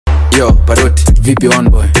Yo, Paroti, vipi one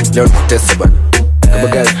boy? Leo tutesa bana.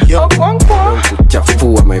 Yo,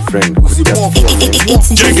 kuchafua my friend.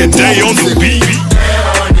 Take a day on the beat.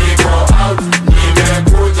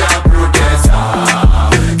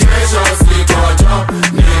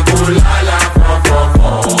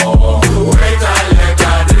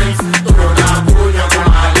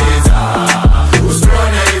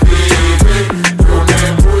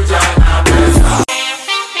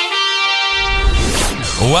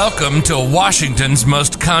 Welcome to Washington's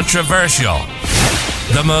most controversial,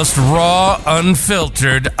 the most raw,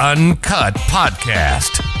 unfiltered, uncut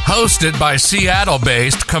podcast. Hosted by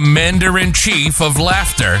Seattle-based Commander-in-Chief of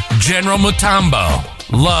Laughter, General Mutombo.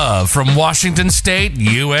 Love from Washington State,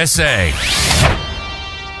 USA.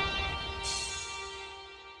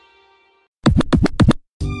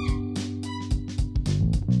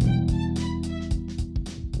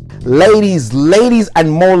 Ladies,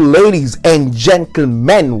 and more ladies and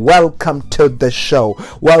gentlemen, welcome to the show.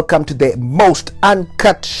 Welcome to the most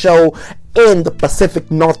uncut show in the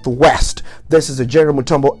Pacific Northwest. This is the General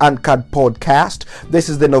Mutombo Uncut Podcast. This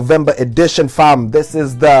is the November edition, fam. This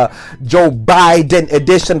is the Joe Biden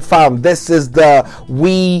edition, fam. This is the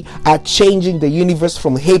We Are Changing the Universe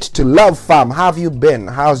from Hate to Love, fam. How have you been?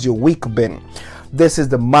 How's your week been? This is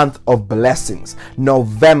the month of blessings,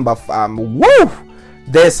 November, fam. Woo!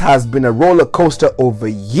 This has been a roller coaster over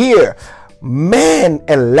a year. Man,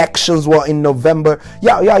 elections were in November.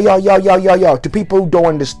 Yo. To people who don't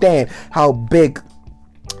understand how big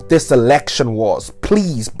this election was,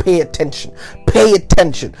 please pay attention. Pay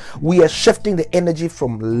attention. We are shifting the energy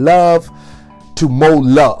from love to more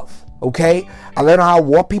love. Okay? I don't know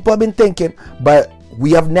what people have been thinking, but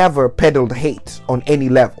we have never peddled hate on any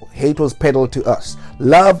level. Hate was peddled to us.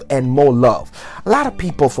 Love and more love. A lot of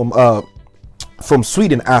people from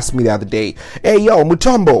Sweden asked me the other day, hey yo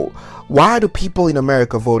Mutombo, why do people in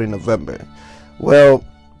America vote in November? Well,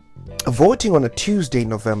 voting on a Tuesday in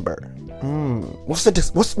November, what's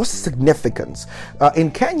the significance? In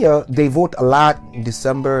Kenya they vote a lot in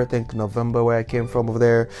December, I think November, where I came from over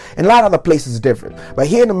there, and a lot of other places is different. But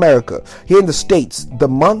here in America, here in the States, the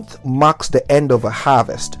month marks the end of a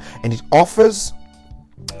harvest, and it offers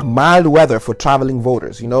mild weather for traveling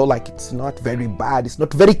voters. You know, like it's not very bad, it's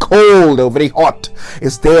not very cold or very hot.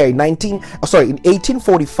 It's there. In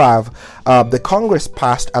 1845, the Congress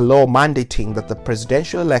passed a law mandating that the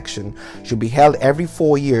presidential election should be held every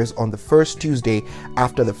 4 years on the first Tuesday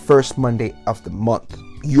after the first Monday of the month.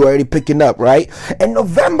 You already picking up, right? And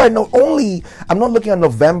November, I'm not looking at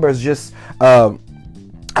November as just a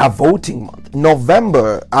voting month.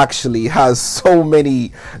 November actually has so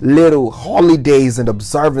many little holidays and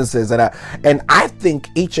observances, and I think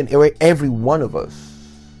each and every one of us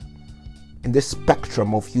in this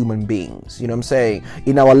spectrum of human beings, you know what I'm saying,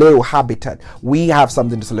 in our little habitat, we have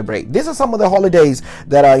something to celebrate. These are some of the holidays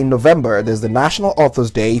that are in November. There's the National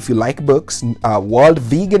Authors Day, if you like books. World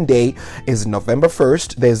Vegan Day is November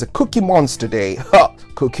 1st. There's a Cookie Monster Day.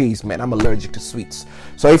 Cookies, man, I'm allergic to sweets.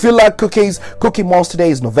 So if you like cookies, Cookie Monster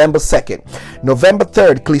Day is November 2nd. November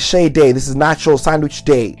 3rd, Cliche Day. This is Natural Sandwich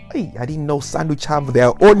Day. Hey, I didn't know sandwich have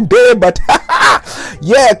their own day, but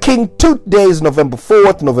yeah, King Tut Day is November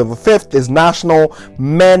 4th. November 5th is National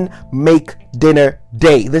Men Make Dinner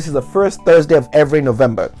Day. This is the first Thursday of every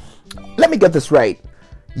November. Let me get this right.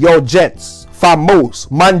 Yo, gents, famos,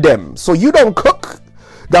 mandem. So you don't cook?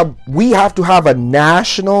 That we have to have a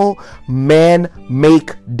National Men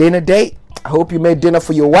Make Dinner Day? I hope you made dinner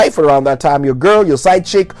for your wife around that time, your girl, your side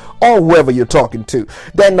chick, or whoever you're talking to.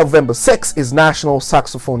 Then November 6th is National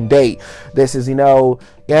Saxophone Day. This is,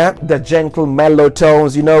 the gentle mellow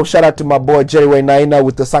tones, shout out to my boy Jerry Naina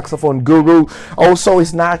with the saxophone guru. Also,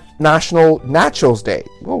 it's National Nachos Day.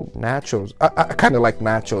 Oh, nachos. I kind of like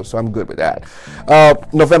nachos, so I'm good with that.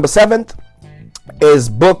 November 7th is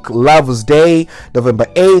Book Lovers Day. November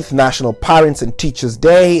 8th, National Parents and Teachers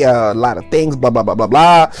Day. A lot of things, blah, blah, blah, blah,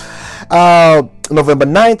 blah. November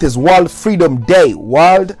 9th is World Freedom Day.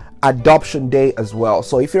 World Adoption Day as well.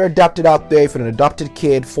 So if you're adopted out there, if you're an adopted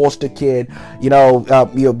kid, foster kid, you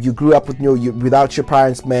grew up without your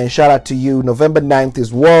parents, man, shout out to you. November 9th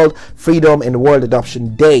is World Freedom and World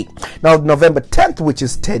Adoption Day. Now November 10th, which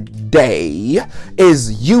is today,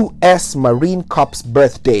 is U.S. Marine Corps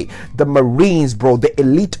birthday. The Marines, bro, the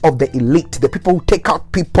elite of the elite, the people who take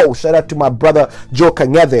out people. Shout out to my brother Joe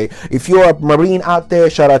Kanyede. If you're a Marine out there,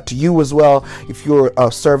 shout out to you as well. If you're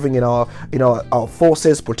serving in our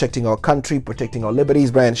forces, protecting our country, protecting our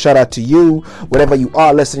liberties, man, shout out to you. Wherever you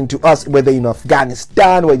are listening to us, whether in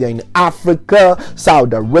Afghanistan, whether in Africa,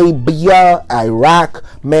 Saudi Arabia, Iraq,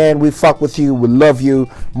 man, we fuck with you, we love you.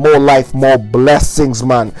 More life, more blessings,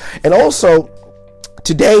 man. And also,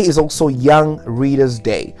 Today is also Young Readers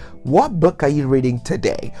Day. What book are you reading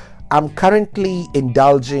today? I'm currently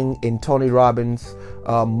indulging in Tony Robbins'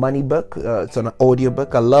 Money book. It's an audio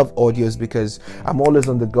book. I love audios because I'm always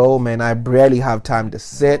on the go, man. I barely have time to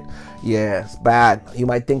sit. Yeah, it's bad. You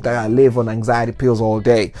might think that I live on anxiety pills all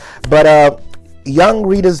day. But Young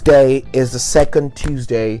Readers Day is the second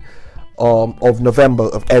Tuesday of November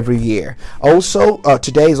of every year. Also,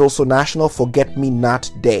 today is also National Forget Me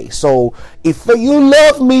Not Day. So if you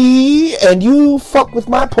love me and you fuck with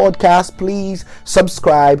my podcast, please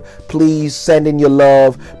subscribe, please send in your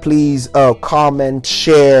love, please comment,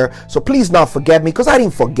 share. So please not forget me, because I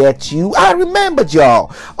didn't forget you. I remembered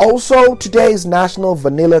y'all. Also, today is National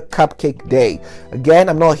Vanilla Cupcake Day. Again,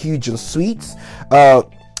 I'm not huge on sweets.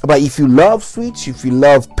 But if you love sweets, if you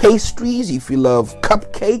love pastries, if you love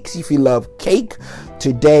cupcakes, if you love cake,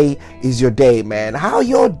 today is your day, man. How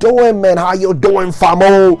you doing, man? How you doing,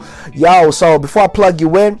 famo? Yo, so before I plug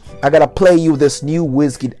you in, I gotta play you this new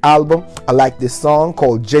Wizkid album. I like this song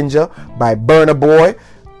called Ginger by Burna Boy.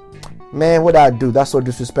 Man, what I do? That's so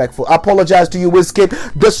disrespectful. I apologize to you, Wizkid.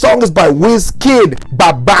 The song is by Wizkid.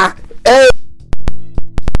 Baba. Hey.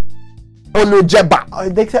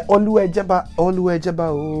 Oluejeba. They say Oluejeba.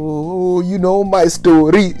 Oh, you know my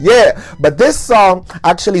story. Yeah. But this song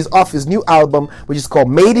actually is off his new album, which is called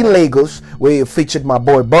Made in Lagos, where he featured my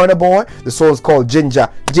boy Burna Boy. The song is called Ginger.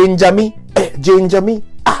 Ginger me. Ginger me.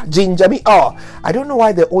 Ginger me. Oh, I don't know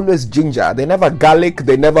why they're always ginger. They never garlic,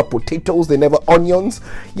 they never potatoes, they never onions.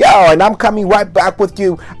 Yo, and I'm coming right back with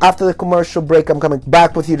you after the commercial break. I'm coming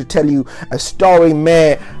back with you to tell you a story,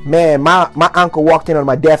 man. My uncle walked in on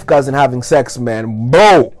my deaf cousin having sex, man.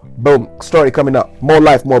 Boom. Story coming up. More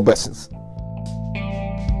life, more blessings.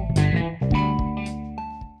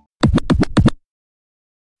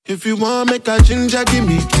 If you want make a ginger, give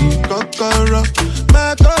me tea, kokoro.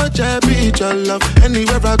 My coach, I be your love.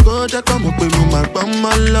 Anywhere I go, just come up with my bum,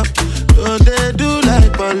 my love. So they do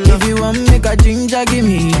like bala. If you want make a ginger, give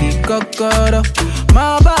me the kokoro.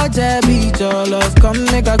 My body be your love. Come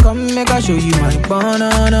make a show you my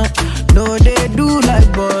banana. No, they do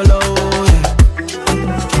like bolo.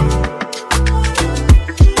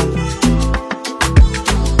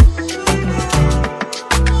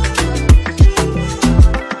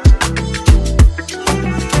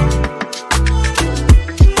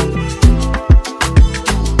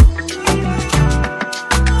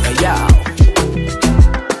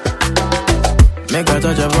 Make a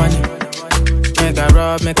touch upon it. Make a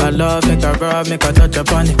rub, make a love, make a rub, make a touch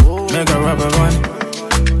upon it. Make a rub upon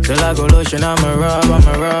it. Till I go lotion, I'ma rub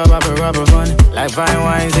upon it. Like fine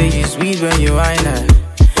wine, say you sweet when you wine her.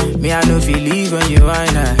 Me, I know feel leave when you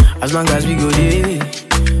wine her. As long as we go there,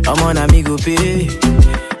 I'm on a me go pay.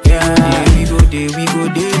 Yeah, we go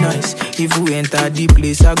there nice. If we enter the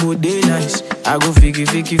place, I go there nice. I go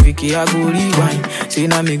fiki, I go rewind. Say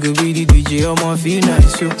now me go be the DJ, I'ma feel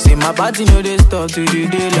nice. Yo. Say my party know they stop to the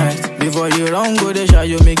daylight. Before you run, go the shot,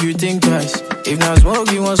 you make you think twice. If not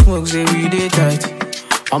smoke, you want smoke, say we day tight.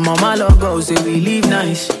 I'm on my logo, say we live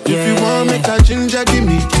nice. Yeah. If you want make a ginger, give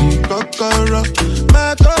me tea, kokoro.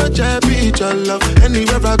 My coach, I be your love.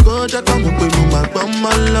 Anywhere I go, just come up with my bum,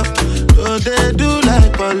 my love. So they do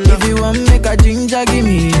like bala. If you want make a ginger, give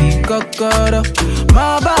me the kokoro.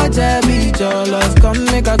 My body be your love. Come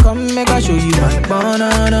make a show you my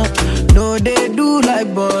banana. No, they do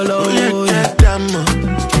like bolo. Oh, yeah, damn.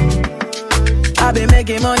 I been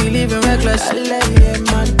making money, living reckless. I love you,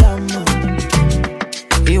 madam.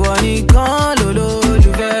 Ìwọ nìkan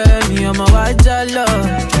lolólùfẹ́ mi, ọmọ wa jálọ.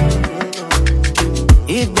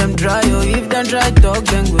 If them try, talk,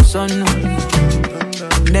 then go sọnù.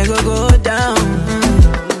 They go down.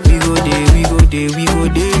 We go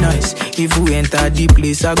day nice. If we enter the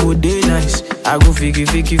place, I go day nice. I go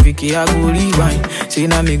fiki, I go rewind. Say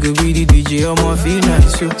now me go be the DJ, I'ma feel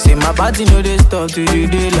nice. Yo. Say my party know they stop to the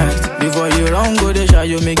daylight. Before you run, go the shot,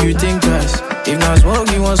 you make you think twice. If not smoke,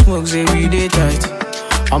 you want smoke, say we day tight.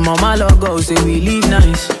 I'm on my logo, say we live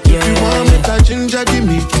nice. Yeah. If you want make a ginger, give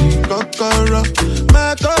me tea, kokoro.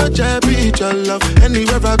 My coach, I be your love.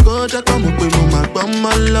 Anywhere I go, just come up with my bum,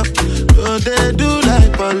 my love. So they do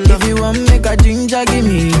like bala. If you want make a ginger, give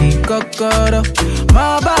me the kokoro.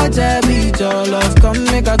 My body be your love. Come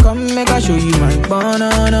make a show you my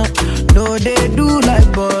banana. No, they do like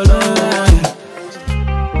bolo.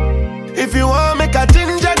 If you want make a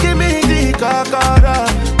ginger, give me the kokoro.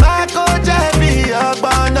 My coach, I be your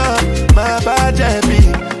banana. My body be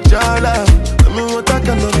your love. I mean, what I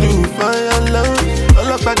cannot do for your love. I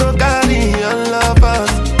look back, go carry your love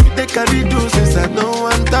us. You take carry do since I don't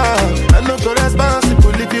want that. I know go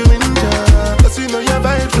responsible if you injure. Cause you know your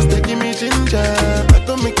vibe, just take me ginger. I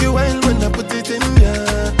don't make you wild when I put it in ya.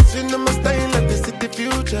 you know my style like the city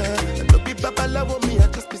future. I don't be babalawo me, I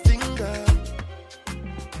just be singer.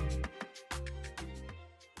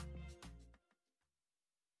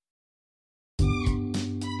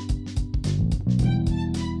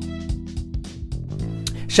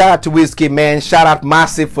 Shout out to Wizkid, man. Shout out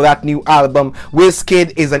massive for that new album.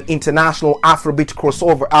 Wizkid is an international Afrobeat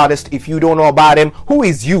crossover artist. If you don't know about him, who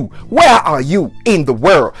is you? Where are you in the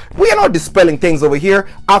world? We are not dispelling things over here.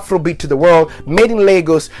 Afrobeat to the world. Made in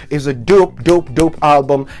Lagos is a dope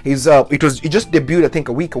album. It just debuted, I think,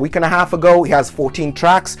 a week and a half ago. He has 14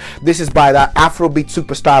 tracks. This is by that Afrobeat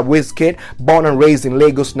superstar Wizkid, born and raised in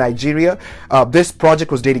Lagos, Nigeria. This project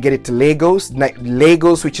was dedicated to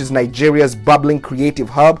Lagos, which is Nigeria's bubbling creative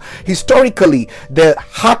hub. Historically, the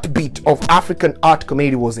heartbeat of African art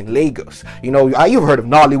community was in Lagos. You know, you've heard of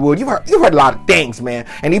Nollywood, you've heard a lot of things, man.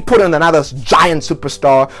 And he put in another giant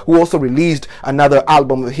superstar who also released another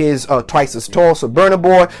album of his twice as tall. So Burna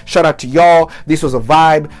Boy, shout out to y'all. This was a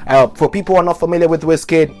vibe. For people who are not familiar with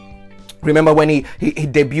Wizkid, remember when he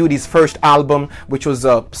debuted his first album, which was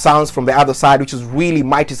Sounds from the Other Side, which was really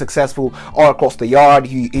mighty successful all across the yard.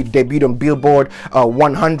 He debuted on Billboard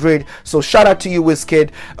 100. So shout out to you,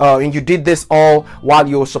 Wizkid. And you did this all while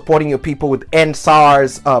you were supporting your people with End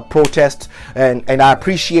SARS protests. And I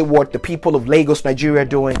appreciate what the people of Lagos, Nigeria are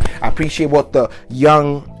doing. I appreciate what the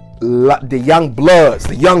young bloods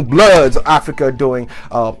of Africa are doing.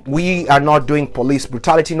 We are not doing police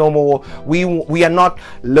brutality no more. We are not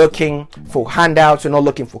looking for handouts. We're not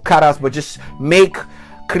looking for cutouts, but just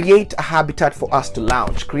create a habitat for us to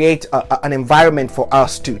lounge, create an environment for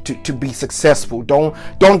us to be successful. Don't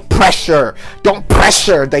pressure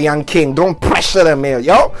the young king. Don't pressure them, man.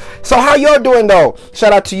 Yo, so how y'all doing though?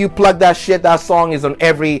 Shout out to you. Plug that shit. That song is on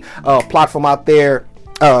every platform out there.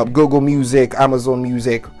 Google Music, Amazon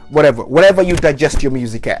Music, whatever you digest your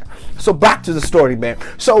music at. So back to the story, man.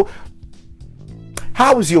 So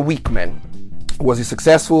how was your week, man? Was it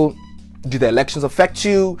successful? Did the elections affect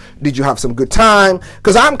you? Did you have some good time?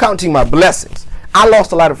 Because I'm counting my blessings. I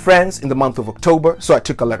lost a lot of friends in the month of October, so I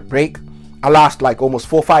took a little break. I lost like almost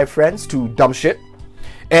 4 or 5 friends to dumb shit.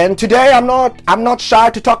 And today I'm not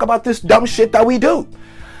shy to talk about this dumb shit that we do.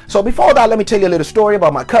 So before that, let me tell you a little story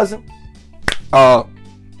about my cousin.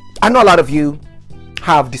 I know a lot of you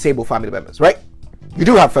have disabled family members, right? You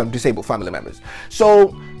do have disabled family members.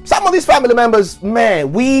 So some of these family members,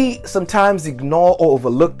 man, we sometimes ignore or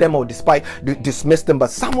overlook them or dismiss them.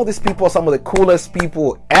 But some of these people are some of the coolest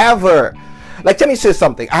people ever. Like, let me say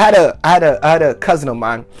something. I had a cousin of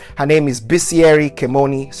mine. Her name is Bisieri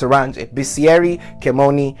Kaimoi Saranje. Bisieri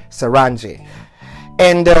Kaimoi Saranje.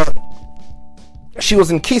 And she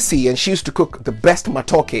was in Kisi, and she used to cook the best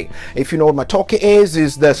matoke. If you know what matoke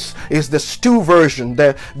is the stew version,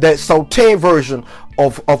 the saute version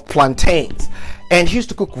of plantains. And she used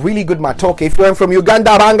to cook really good matoke. If you're from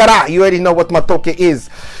Uganda, Rangara, you already know what matoke is.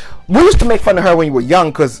 We used to make fun of her when you were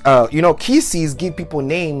young because, Kisis give people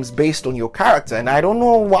names based on your character. And I don't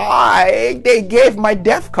know why they gave my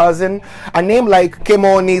deaf cousin a name like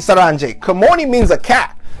Kaimoi Saranje. Kaimoi means a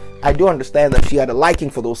cat. I do understand that she had a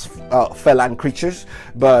liking for those feline creatures,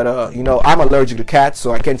 but I'm allergic to cats,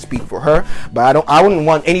 so I can't speak for her. But I wouldn't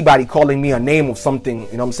want anybody calling me a name of something,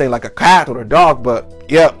 you know what I'm saying, like a cat or a dog. But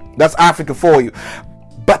yeah, that's Africa for you.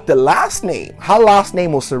 But the last name, her last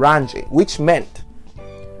name was Saranje, which meant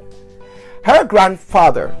her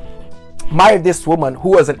grandfather married this woman who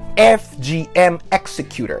was an FGM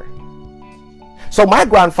executor. So my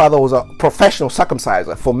grandfather was a professional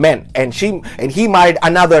circumciser for men, and he married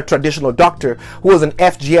another traditional doctor who was an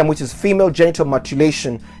FGM, which is female genital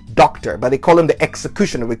mutilation doctor, but they call him the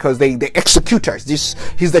executioner because they executors.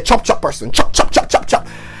 He's the chop person, chop.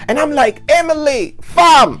 And I'm like, Emily,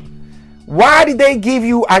 fam, why did they give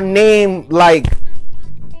you a name like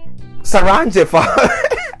Saranje, fam?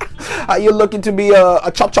 Are you looking to be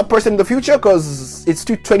a chop person in the future? Because it's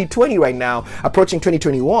 2020 right now, approaching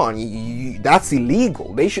 2021. That's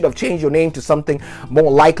illegal. They should have changed your name to something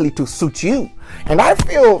more likely to suit you. And I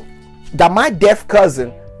feel that my deaf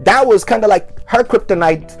cousin, that was kind of like her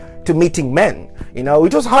kryptonite to meeting men. You know,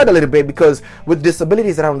 it was hard a little bit because with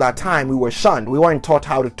disabilities around that time, we were shunned. We weren't taught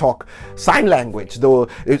how to talk sign language. Though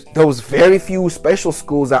there was very few special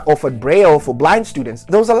schools that offered Braille for blind students.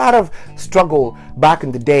 There was a lot of struggle back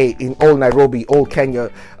in the day in old Nairobi, old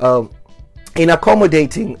Kenya, in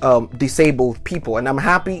accommodating disabled people. And I'm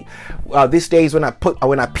happy these days when I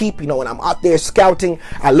peep, when I'm out there scouting,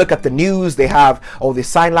 I look at the news. They have all the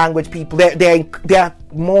sign language people. They're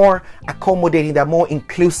more accommodating, they're more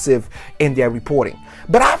inclusive in their reporting.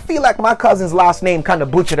 But I feel like my cousin's last name kind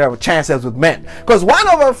of butchered her chances with men. Because one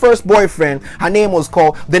of her first boyfriend, the name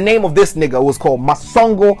of this nigga was called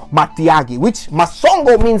Masongo Matiagi, which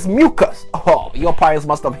Masongo means mucus. Oh, your parents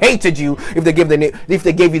must have hated you if they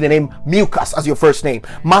gave you the name Mucus as your first name.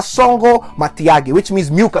 Masongo Matiagi, which means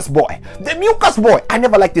mucus boy. The mucus boy. I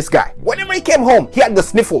never liked this guy. Whenever he came home, he had the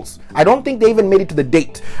sniffles. I don't think they even made it to the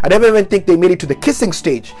date. I never even think they made it to the kissing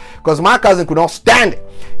stage, because my cousin could not stand it.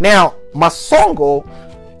 Now, Masongo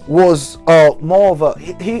was more of a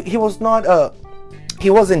he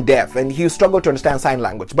wasn't deaf, and he struggled to understand sign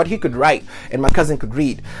language, but he could write, and my cousin could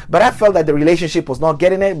read. But I felt that the relationship was not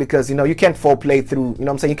getting it, because you can't foreplay through, you know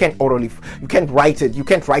what I'm saying, you can't write it, you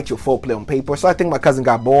can't write your foreplay on paper. So I think my cousin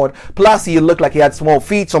got bored. Plus he looked like he had small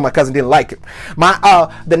feet, so my cousin didn't like him.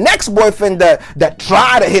 The next boyfriend that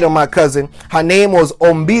tried to hit on my cousin, her name was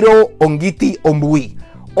Ombiro Ongiti Ombui.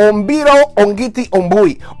 Ombiro Ongiti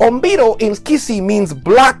Ombui. Ombiro in Kisi means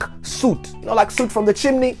black soot. Like soot from the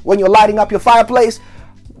chimney when you're lighting up your fireplace.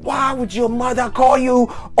 Why would your mother call you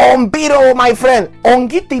Ombiro, my friend?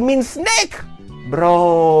 Ongiti means snake.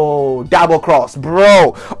 Bro, double cross,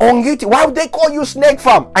 bro. Ongiti, why would they call you snake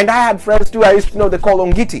from? And I had friends too, I used to know they call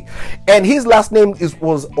Ongiti. And his last name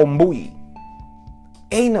was Ombui.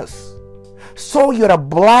 Anus. So you're a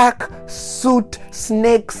black soot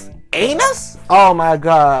snake's anus? Oh my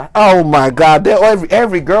god.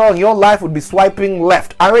 Every girl in your life would be swiping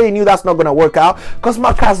left. I already knew that's not gonna work out, because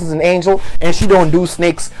my cousin's an angel and she don't do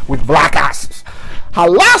snakes with black asses. Her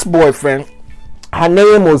last boyfriend, her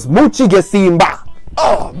name was Muchi Gesimba.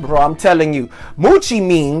 Oh bro, I'm telling you, Muchi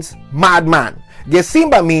means madman,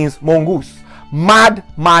 Gesimba means mongoose.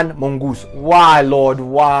 Madman mongoose. Why, Lord?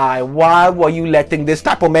 Why were you letting this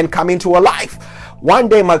type of men come into her life? One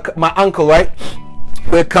day my uncle, right,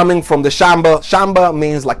 we're coming from the Shamba. Shamba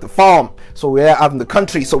means like the farm. So we're out in the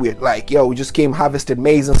country. So we're like, yo, we just came, harvested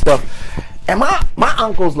maize and stuff. And my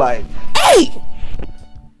uncle's like, hey,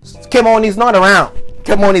 Kaimoni's not around.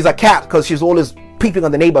 Kaimoni's a cat, because she's always peeping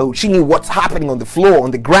on the neighborhood. She knew what's happening on the floor,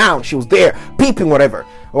 on the ground. She was there peeping, whatever.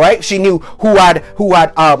 All right. She knew who had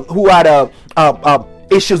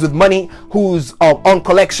issues with money, who's on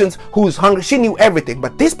collections, who's hungry. She knew everything.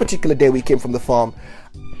 But this particular day we came from the farm,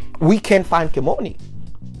 we can't find Kaimoni.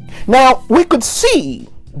 Now, we could see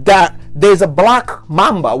that there's a black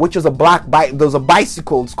mamba, which is a black bike. There's a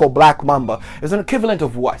bicycle. It's called Black Mamba. It's an equivalent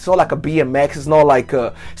of what? It's not like a BMX. It's not like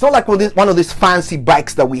one of these fancy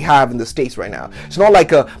bikes that we have in the States right now. It's not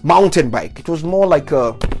like a mountain bike. It was more like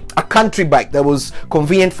a country bike that was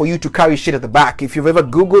convenient for you to carry shit at the back. If you've ever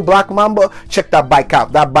Googled Black Mamba, check that bike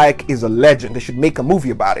out. That bike is a legend. They should make a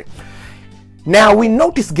movie about it. Now we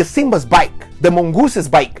noticed Gesimba's bike, the mongoose's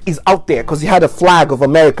bike, is out there because he had a flag of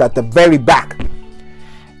America at the very back.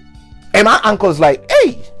 And my uncle's like,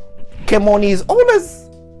 hey, Kaimoni is always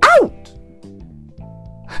out.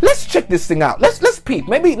 Let's check this thing out. Let's peep.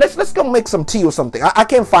 Maybe let's go make some tea or something. I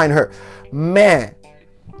can't find her. Man,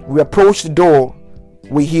 we approach the door.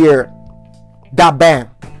 We hear that bang.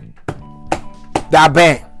 That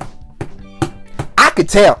bang. I could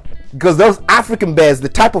tell. Because those African beds, the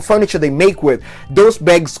type of furniture they make with, those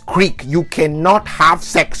beds creak. You cannot have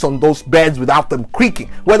sex on those beds without them creaking.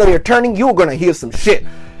 Whether you're turning, you're going to hear some shit.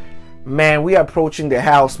 Man, we are approaching the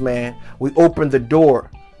house, man. We opened the door.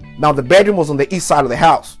 Now, the bedroom was on the east side of the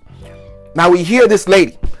house. Now, we hear this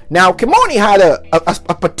lady. Now, Kaimoni had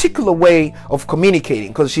a particular way of communicating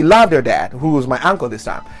because she loved her dad, who was my uncle this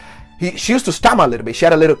time. She used to stammer a little bit. She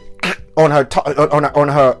had a little on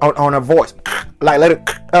her voice, like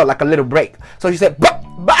a little break. So she said,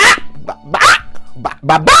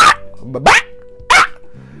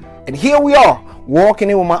 and here we are walking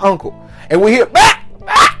in with my uncle, and we hear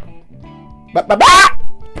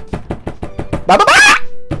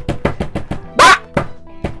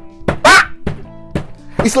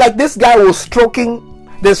it's like this guy was stroking,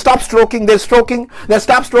 then stop stroking, then stroking, then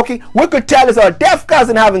stop stroking. We could tell it's our deaf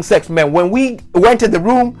cousin having sex, man. When we went in the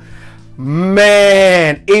room,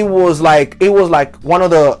 man, it was like one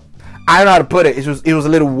of the, I don't know how to put it. It was a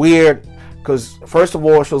little weird because first of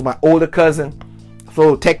all, she was my older cousin,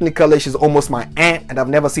 so technically she's almost my aunt, and I've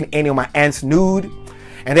never seen any of my aunts nude.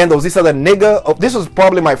 And then there was this other nigga. Oh, this was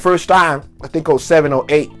probably my first time. I think I was 7 or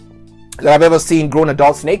 8 that I've ever seen grown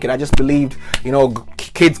adults naked. I just believed,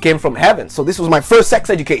 kids came from heaven. So this was my first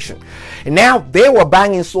sex education. And now they were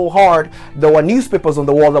banging so hard, there were newspapers on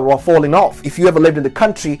the wall that were falling off. If you ever lived in the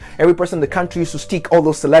country, every person in the country used to stick all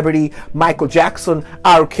those celebrity, Michael Jackson,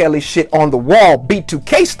 R. Kelly shit on the wall,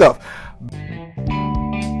 B2K stuff.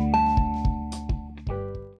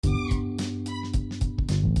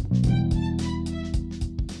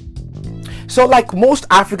 So like most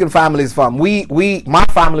African families, fam, my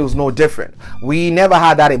family was no different. We never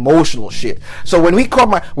had that emotional shit. So when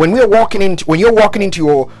you're walking into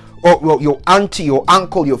your auntie, your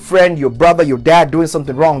uncle, your friend, your brother, your dad doing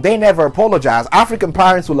something wrong, they never apologize. African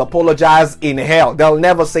parents will apologize in hell. They'll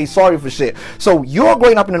never say sorry for shit. So you're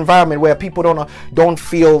growing up in an environment where people don't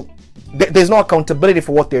feel there's no accountability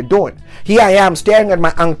for what they're doing. Here I am staring at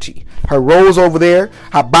my auntie, her rolls over there,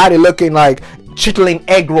 her body looking like chitlin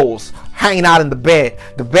egg rolls hanging out in the bed.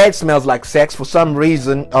 The bed smells like sex for some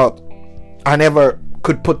reason. I never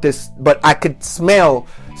could put this, but I could smell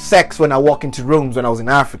sex when I walk into rooms when I was in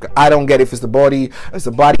Africa. I don't get if it's the body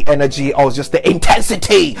energy, or it's just the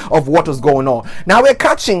intensity of what was going on. Now we're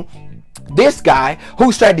catching this guy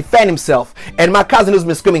who's trying to defend himself, and my cousin who's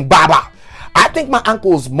been screaming Baba. I think my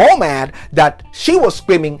uncle was more mad that she was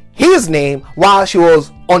screaming his name while she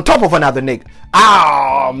was on top of another nigga.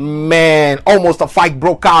 Oh man, almost a fight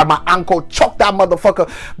broke out. My uncle choked that motherfucker,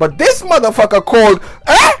 but this motherfucker called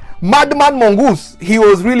Madman Mongoose. He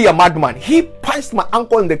was really a madman. He punched my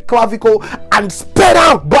uncle in the clavicle and spit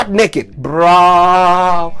out butt naked.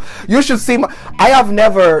 Bro, you should see I have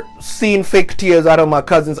never seen fake tears out of my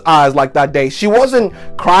cousin's eyes like that day. She wasn't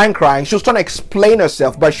crying. She was trying to explain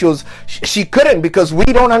herself, but she couldn't because we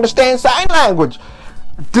don't understand sign language.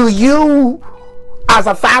 Do you, as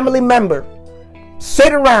a family member,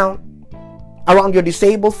 sit around your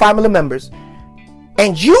disabled family members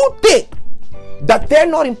and you think that they're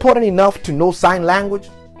not important enough to know sign language?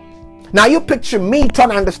 Now you picture me trying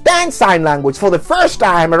to understand sign language for the first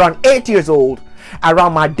time around 8 years old,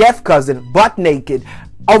 around my deaf cousin, butt naked,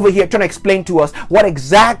 over here trying to explain to us what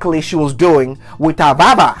exactly she was doing with her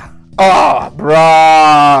baba. Oh,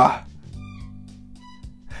 bruh.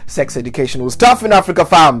 Sex education was tough in Africa,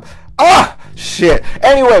 fam. Oh, shit.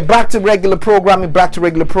 Anyway, back to regular programming.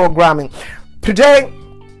 Today,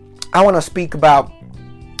 I want to speak about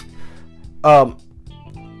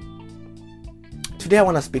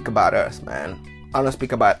us, man. I want to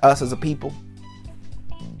speak about us as a people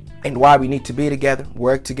and why we need to be together,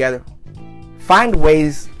 work together, find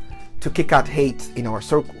ways to kick out hate in our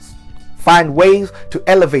circles, find ways to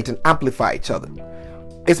elevate and amplify each other.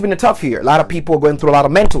 It's been a tough year. A lot of people are going through a lot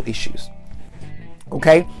of mental issues.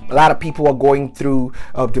 Okay, a lot of people are going through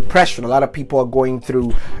depression. A lot of people are going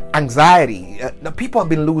through anxiety. People have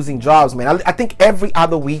been losing jobs, man. I think every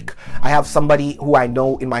other week I have somebody who I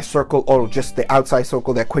know in my circle or just the outside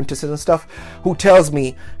circle, their acquaintances and stuff, who tells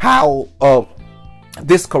me how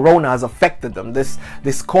this corona has affected them. This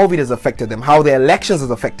COVID has affected them. How the elections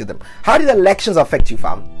has affected them. How did elections affect you,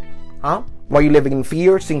 fam? Huh? Were you living in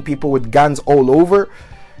fear, seeing people with guns all over?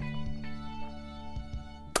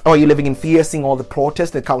 Or are you living in fear, seeing all the protests,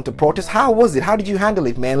 the counter protests? How was it? How did you handle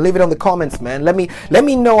it, man? Leave it on the comments, man. Let me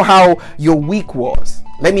know how your week was.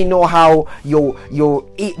 Let me know how your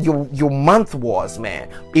month was, man.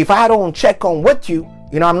 If I don't check on with you,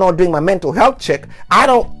 I'm not doing my mental health check. I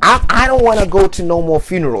don't want to go to no more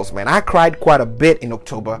funerals, man. I cried quite a bit in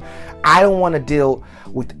October. I don't want to deal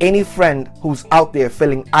with any friend who's out there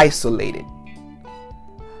feeling isolated.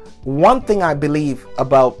 One thing I believe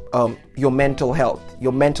about your mental health,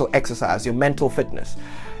 your mental exercise, your mental fitness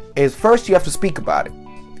is first you have to speak about it.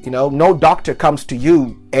 No doctor comes to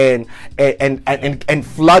you and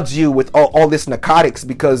floods you with all this narcotics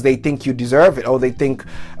because they think you deserve it, or they think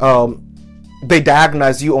they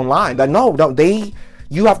diagnose you online.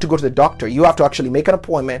 You have to go to the doctor. You have to actually make an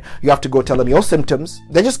appointment. You have to go tell them your symptoms.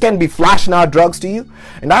 They just can't be flashing out drugs to you.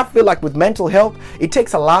 And I feel like with mental health, it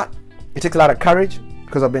takes a lot. It takes a lot of courage,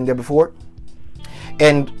 because I've been there before.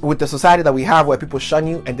 And with the society that we have where people shun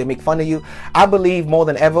you and they make fun of you, I believe more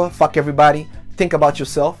than ever, fuck everybody. Think about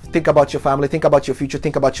yourself. Think about your family. Think about your future.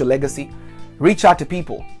 Think about your legacy. Reach out to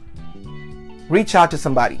people. Reach out to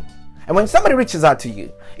somebody. And when somebody reaches out to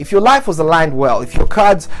you, if your life was aligned well, if your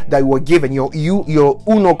cards that you were given, your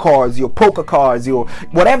Uno cards, your poker cards, your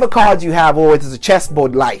whatever cards you have, or it is a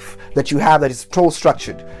chessboard life that you have that is so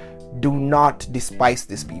structured, do not despise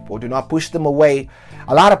these people. Do not push them away.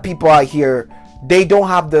 A lot of people out here, they don't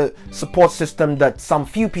have the support system that some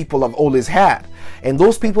few people have always had. And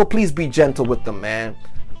those people, please be gentle with them, man.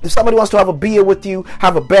 If somebody wants to have a beer with you,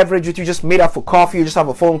 have a beverage with you, just meet up for coffee, or just have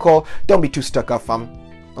a phone call, don't be too stuck up, fam.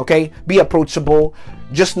 Okay? Be approachable.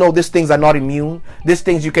 Just know these things are not immune. These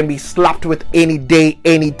things you can be slapped with any day,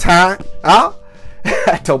 any time. Huh?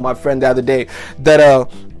 I told my friend the other day that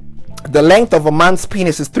the length of a man's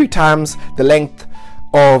penis is 3 times the length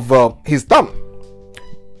of his thumb.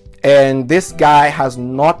 And this guy has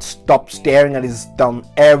not stopped staring at his thumb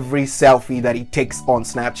every selfie that he takes on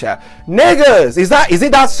Snapchat. Niggas, is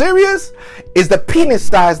it that serious? Is the penis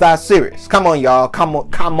size that serious? Come on, y'all. Come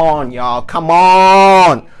on, y'all. Come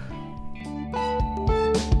on.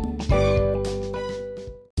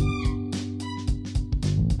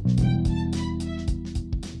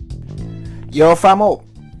 Yo, famo,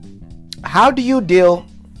 how do you deal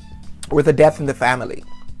with a death in the family?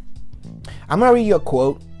 I'm gonna read you a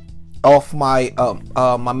quote of my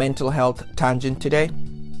my mental health tangent today.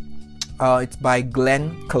 It's by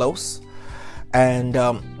Glenn Close, and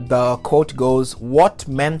the quote goes, "What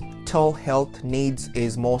mental health needs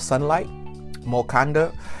is more sunlight, more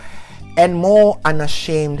candor, and more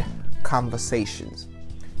unashamed conversations."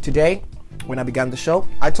 Today, when I began the show,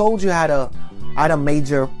 I told you I had a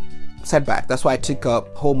major setback. That's why I took a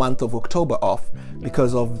whole month of October off,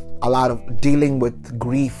 because of a lot of dealing with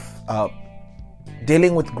grief.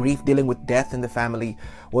 Dealing with death in the family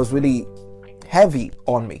was really heavy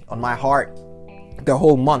on me, on my heart. The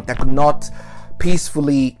whole month, I could not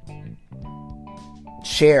peacefully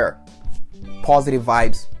share positive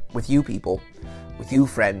vibes with you people, with you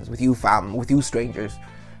friends, with you family, with you strangers,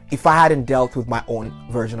 if I hadn't dealt with my own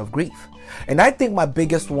version of grief. And I think my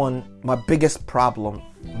biggest problem,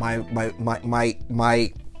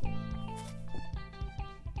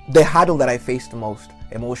 the hurdle that I faced the most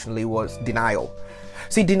emotionally was denial.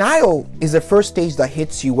 See, denial is the first stage that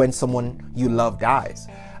hits you when someone you love dies.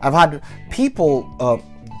 I've had people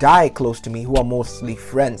die close to me who are mostly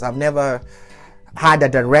friends. I've never had a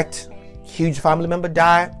direct, huge family member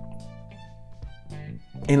die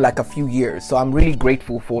in like a few years. So I'm really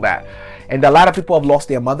grateful for that. And a lot of people have lost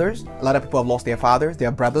their mothers. A lot of people have lost their fathers,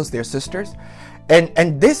 their brothers, their sisters.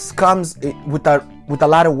 And this comes with a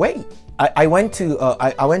lot of weight. I went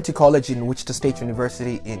to college in Wichita State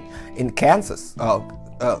University in Kansas,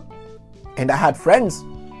 and I had friends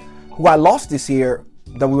who I lost this year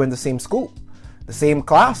that we were in the same school, the same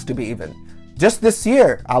class to be even. Just this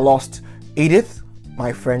year, I lost Edith,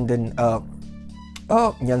 my friend in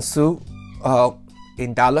Nyansu,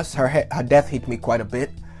 in Dallas. Her death hit me quite a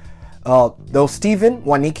bit. There was Stephen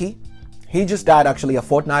Mwaniki. He just died actually a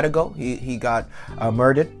fortnight ago. He got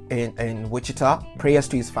murdered in Wichita. Prayers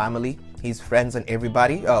to his family, his friends, and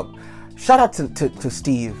everybody. Shout out to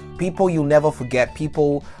Steve. People you'll never forget.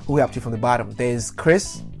 People who helped you from the bottom. There's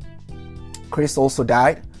Chris. Chris also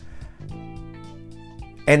died.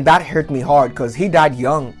 And that hurt me hard because he died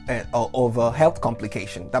young of a health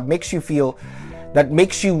complication. That makes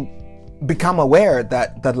you become aware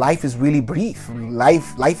that life is really brief.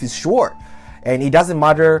 Life is short. And it doesn't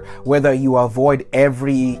matter whether you avoid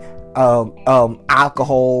every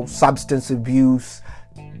alcohol, substance abuse.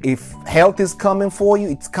 If health is coming for you,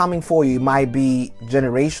 it's coming for you. It might be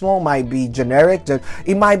generational, might be generic.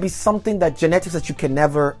 It might be something that genetics that you can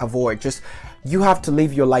never avoid. Just you have to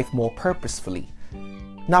live your life more purposefully.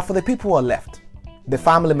 Now, for the people who are left, the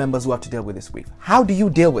family members who have to deal with this grief, how do you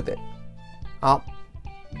deal with it?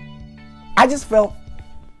 I just felt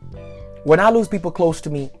when I lose people close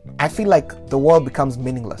to me, I feel like the world becomes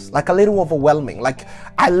meaningless, like a little overwhelming. Like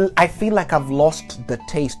I feel like I've lost the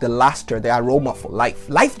taste, the luster, the aroma for life.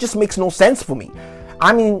 Life just makes no sense for me.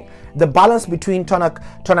 I mean, the balance between trying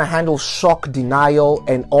to handle shock, denial,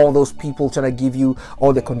 and all those people trying to give you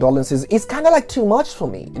all the condolences is kind of like too much for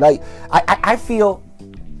me. Like I feel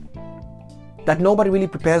that nobody really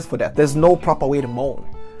prepares for that. There's no proper way to mourn.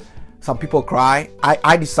 Some people cry.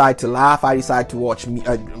 I decide to laugh. I decide to watch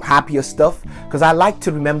happier stuff because I like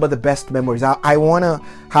to remember the best memories. I want to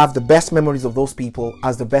have the best memories of those people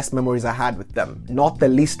as the best memories I had with them, not the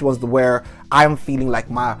least ones where I'm feeling like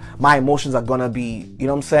my emotions are gonna be, you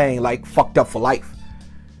know what I'm saying, like fucked up for life.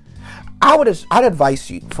 I'd advise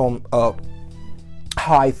you from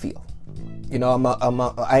how I feel. You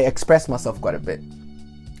know, I express myself quite a bit.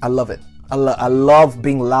 I love it. I love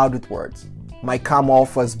being loud with words. Might come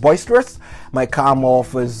off as boisterous, might come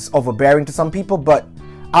off as overbearing to some people, but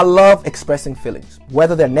I love expressing feelings,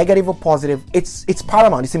 whether they're negative or positive. It's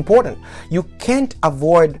paramount. It's important. You can't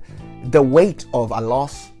avoid the weight of a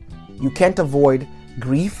loss. You can't avoid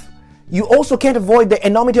grief. You also can't avoid the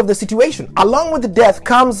enormity of the situation. Along with the death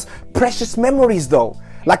comes precious memories, though.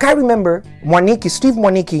 Like I remember Steve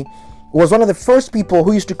Mwaniki was one of the first people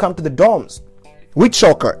who used to come to the dorms.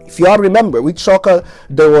 Witchoker, if you all remember, Witchoker,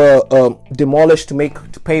 they were demolished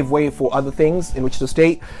to pave way for other things in Wichita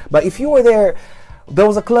State. But if you were there, there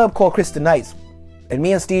was a club called Christian Nights, and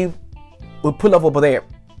me and Steve would pull up over there.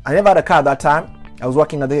 I never had a car at that time. I was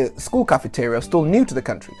working at the school cafeteria. I was still new to the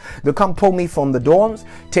country. They'll come pull me from the dorms,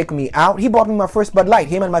 take me out. He bought me my first Bud Light,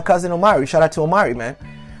 him and my cousin Omari. Shout out to Omari, man.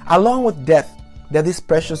 Along with death They're these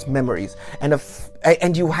precious memories,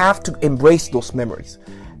 and you have to embrace those memories.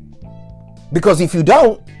 Because if you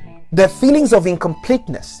don't, the feelings of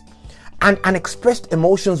incompleteness and unexpressed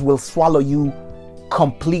emotions will swallow you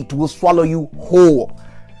complete, will swallow you whole.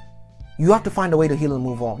 You have to find a way to heal and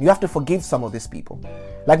move on. You have to forgive some of these people.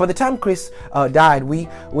 Like by the time Chris died, we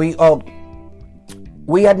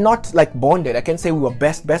had not like bonded. I can't say we were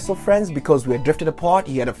best of friends because we had drifted apart.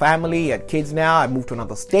 He had a family, he had kids now. I moved to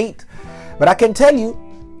another state. But I can tell you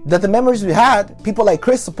that the memories we had, people like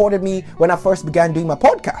Chris supported me when I first began doing my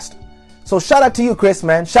podcast. So shout out to you, Chris,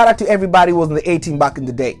 man. Shout out to everybody who was in the 18 back in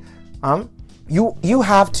the day. You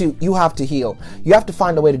have to heal. You have to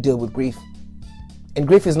find a way to deal with grief. And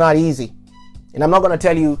grief is not easy. And I'm not going to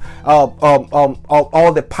tell you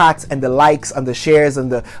all the parts and the likes and the shares and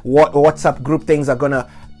the WhatsApp group things are going to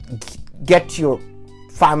get your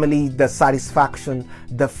family the satisfaction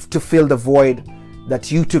to fill the void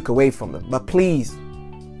that you took away from them. But please,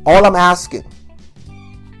 all I'm asking,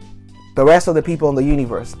 the rest of the people in the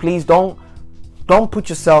universe, please don't put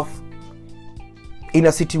yourself in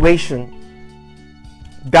a situation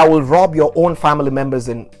that will rob your own family members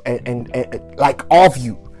and like of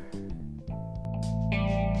you.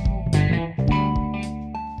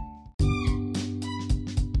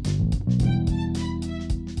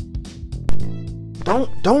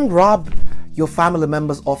 Don't rob your family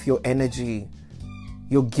members of your energy,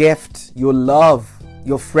 your gift, your love,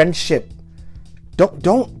 your friendship.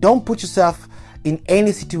 Don't put yourself in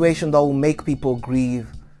any situation that will make people grieve.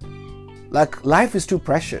 Like, life is too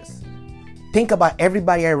precious. Think about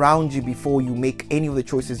everybody around you before you make any of the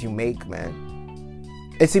choices you make,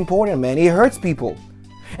 man. It's important, man. It hurts people.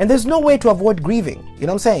 And there's no way to avoid grieving. You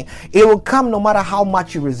know what I'm saying? It will come no matter how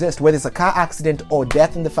much you resist, whether it's a car accident or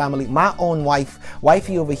death in the family. My own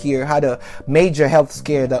wifey over here had a major health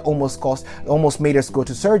scare that almost made us go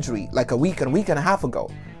to surgery like a week and a half ago.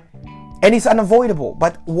 And it's unavoidable.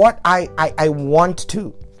 But what I want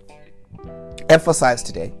to emphasize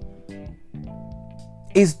today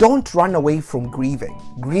is don't run away from grieving.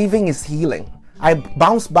 Grieving is healing. I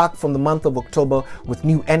bounced back from the month of October with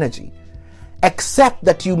new energy. Accept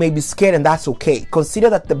that you may be scared, and that's okay.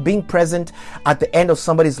 Consider that the being present at the end of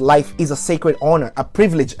somebody's life is a sacred honor, a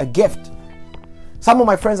privilege, a gift. Some of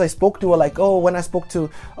my friends I spoke to were like, oh, when I spoke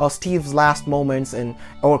to Steve's last moments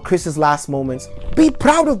or Chris's last moments, be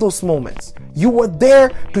proud of those moments. You were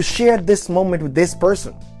there to share this moment with this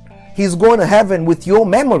person. He's going to heaven with your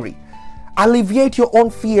memory. Alleviate your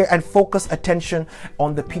own fear and focus attention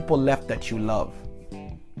on the people left that you love.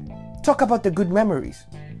 Talk about the good memories.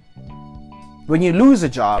 When you lose a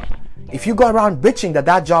job, if you go around bitching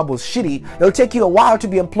that job was shitty, it'll take you a while to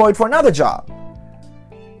be employed for another job.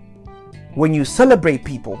 When you celebrate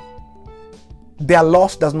people, their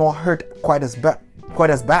loss does not hurt quite as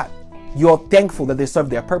bad. You're thankful that they serve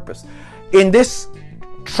their purpose. In this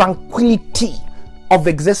tranquility of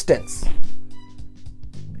existence,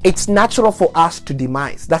 it's natural for us to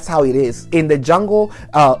demise. That's how it is. In the jungle,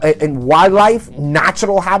 in wildlife,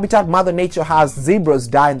 natural habitat, Mother Nature has zebras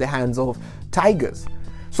die in the hands of tigers.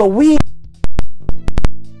 So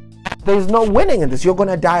there's no winning in this. You're going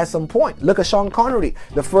to die at some point. Look at Sean Connery,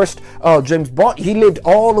 the first James Bond. He lived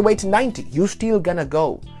all the way to 90. You're still going to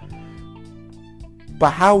go. But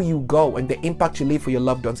how you go and the impact you leave for your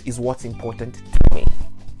loved ones is what's important to me.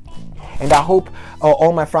 And I hope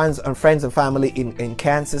all my friends and family in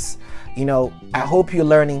Kansas, I hope you're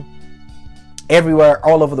learning everywhere,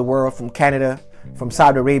 all over the world, from Canada, from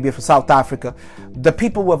Saudi Arabia, from South Africa, the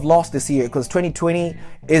people who have lost this year, because 2020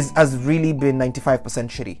 has really been 95%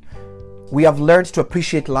 shitty. We have learned to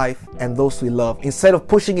appreciate life and those we love. Instead of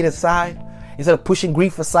pushing it aside, instead of pushing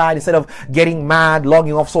grief aside, instead of getting mad,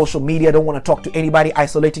 logging off social media, don't want to talk to anybody,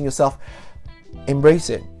 isolating yourself, embrace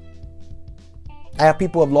it. I have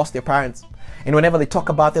people who have lost their parents, and whenever they talk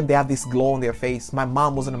about them, they have this glow on their face. My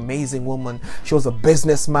mom was an amazing woman. She was a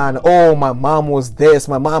businessman. Oh, my mom was this.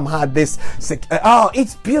 My mom had this. Oh,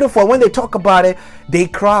 it's beautiful. When they talk about it, they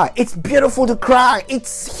cry. It's beautiful to cry.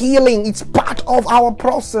 It's healing. It's part of our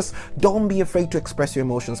process. Don't be afraid to express your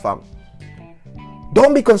emotions, fam.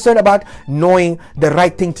 Don't be concerned about knowing the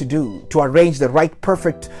right thing to do, to arrange the right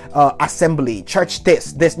perfect assembly, church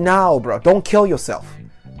this now, bro. Don't kill yourself.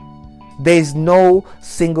 There's no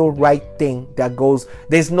single right thing that goes.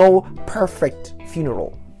 There's no perfect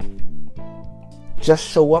funeral. Just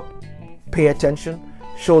show up, pay attention,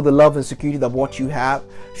 show the love and security of what you have.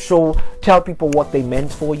 Tell people what they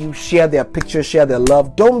meant for you. Share their pictures, share their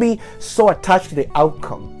love. Don't be so attached to the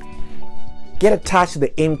outcome. Get attached to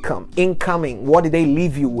the incoming. What did they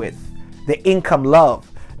leave you with? The income, love,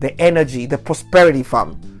 the energy, the prosperity,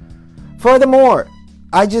 fam. Furthermore,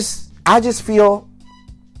 I just I just feel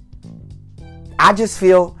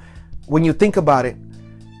when you think about it,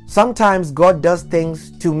 sometimes God does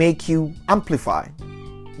things to make you amplify.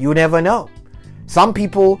 You never know. Some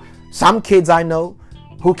kids I know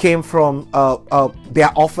who came from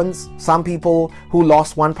they're orphans. Some people who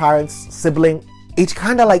lost one parent's sibling. It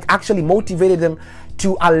kind of like actually motivated them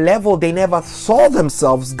to a level they never saw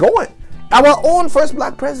themselves going. Our own first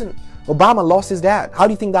black president, Obama, lost his dad. How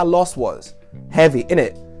do you think that loss was? Heavy,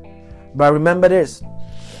 innit? But remember this.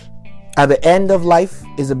 At the end of life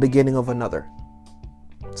is the beginning of another.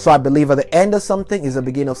 So I believe at the end of something is the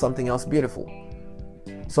beginning of something else beautiful.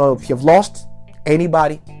 So if you've lost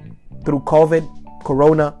anybody through COVID,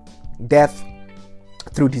 corona, death,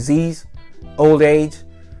 through disease, old age,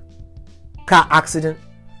 car accident,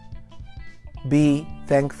 be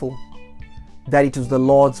thankful that it was the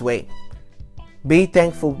Lord's way. Be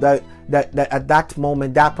thankful that at that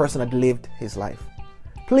moment that person had lived his life.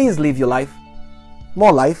 Please live your life.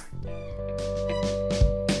 More life.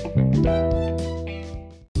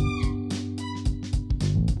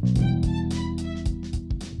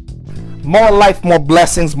 More life, more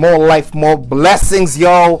blessings. More life, more blessings,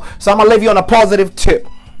 yo. So I'm gonna leave you on a positive tip.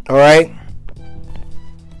 Alright?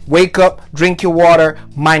 Wake up, drink your water,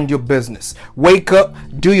 mind your business. Wake up,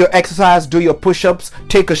 do your exercise, do your push-ups,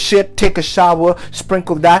 take a shit, take a shower,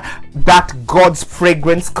 sprinkle that God's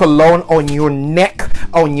fragrance cologne on your neck,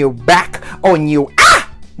 on your back, on you.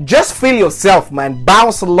 Just feel yourself, man.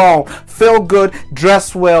 Bounce along, feel good,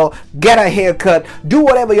 dress well, get a haircut, do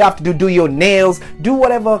whatever you have to do, do your nails, do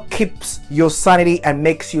whatever keeps your sanity and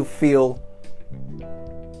makes you feel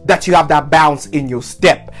that you have that bounce in your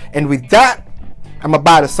step. And with that, I'm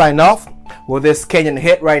about to sign off with this Kenyan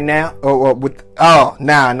hit right now.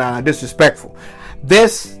 Disrespectful.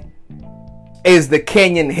 This is the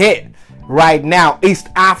Kenyan hit right now. East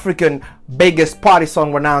African biggest party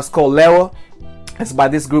song right now is called Lewa. It's by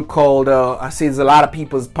this group called, I see there's a lot of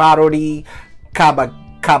people's parody,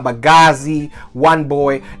 Kabagazi, One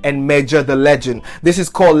Boy, and Major the Legend. This is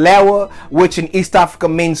called Lewa, which in East Africa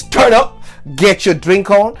means turn up, get your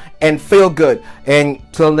drink on, and feel good. And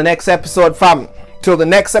till the next episode, fam.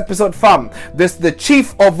 This is the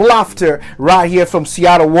Chief of Laughter right here from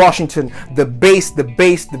Seattle, Washington. The bass, the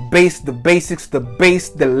basics,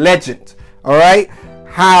 the legend. Alright?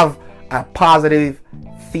 Have a positive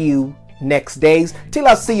few next days till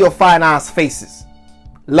I see your fine ass faces.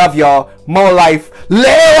 Love y'all. More life.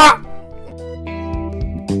 Lewa!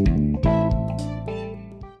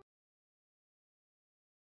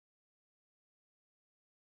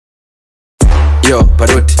 Yo,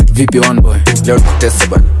 Paroti, vipi one boy? Leo tutesa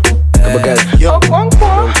bana. Kabagazi. Yo,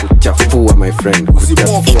 kuchafua my friend.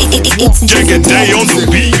 Check a day on the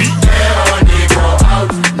beat.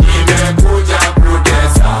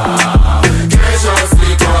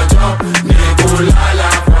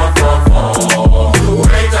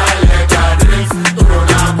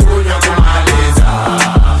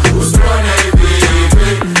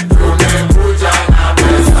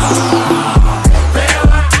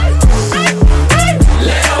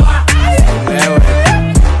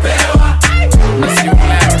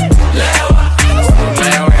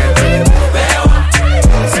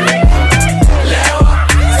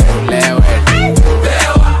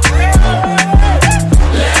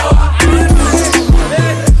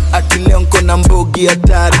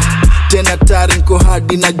 Hatari tena tari nko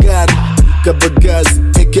hadi na gari Kabagazi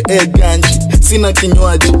aka ganji sina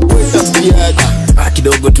kinywaji weka piaji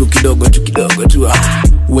kidogo tu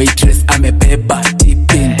waitress amebeba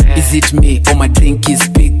tipping. Is it me or my drink is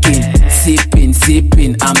speaking?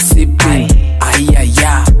 Sipping I'm sipping.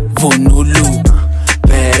 Ayaya vonulu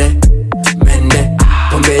pere mende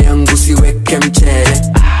pombe yangu siweke mchele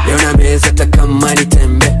leo na meza takama ni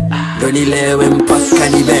tembe ndo nilewe mpaka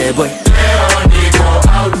nibebwe.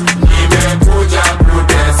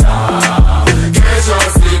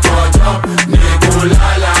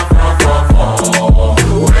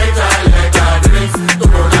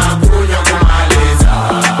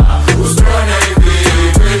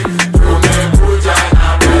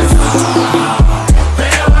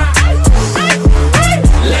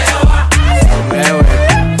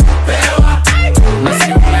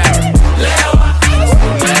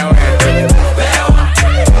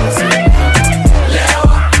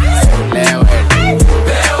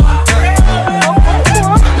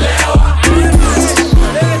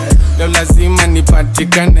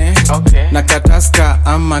 Okay. Na kataska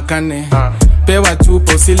ama kane pewa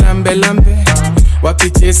chupo silambe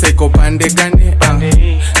wakichesa iko pande gane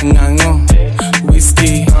ngango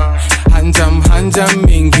whisky hanjam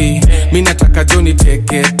mingi mina taka joni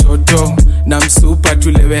teke toto na msupa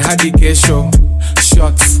tulewe hadi kesho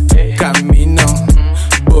shots, Camino,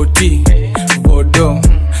 Boti, Vodo,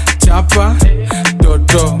 Chapa,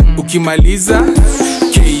 Toto, ukimaliza,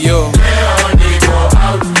 KO.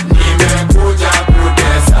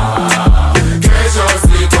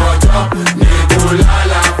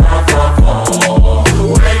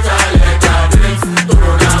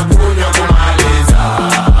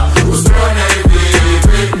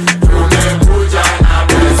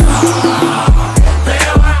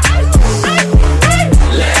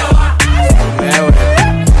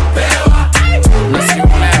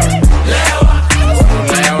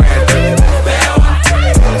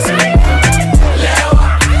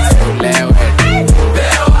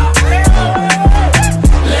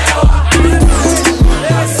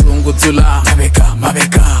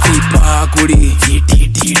 Mabeka, tipa kuri,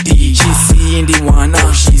 titi, shisindi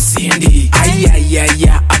wana, shisindi,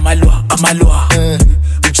 ayayaya, amalwa,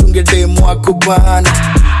 mchunge demu wako bana,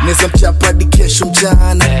 neza mchapa di kesho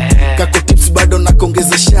mchana, kako tips bado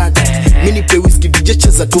nakongeza shati, mini pe whisky DJ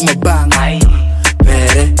cheza tu mabanga.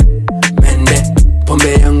 Pere, mende,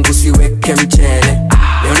 pombe yangu siweke mchele,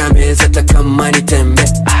 leo na meza takama ni tembe,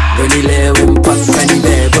 ndo nilewe mpaka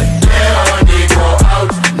nibebwe. Leo niko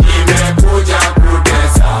out, nimekuja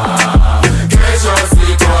kutesa, kesho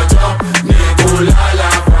siko job, nikulala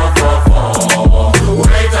fofofo.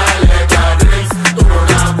 Waiter leta drinks,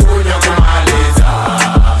 tunakunywa kumaliza,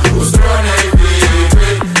 usione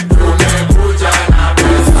hivi, tumekuja na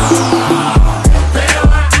pesa.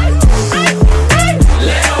 Pewa,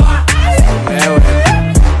 lewa,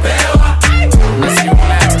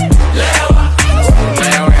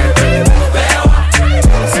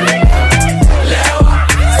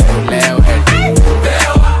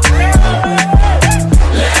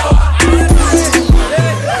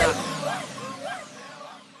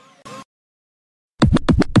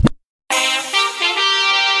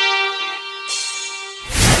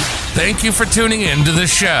 Thank you for tuning in to the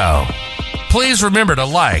show. Please remember to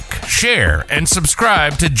like, share, and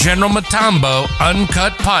subscribe to General Matambo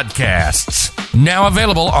Uncut Podcasts. Now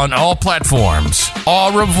available on all platforms.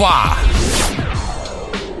 Au revoir.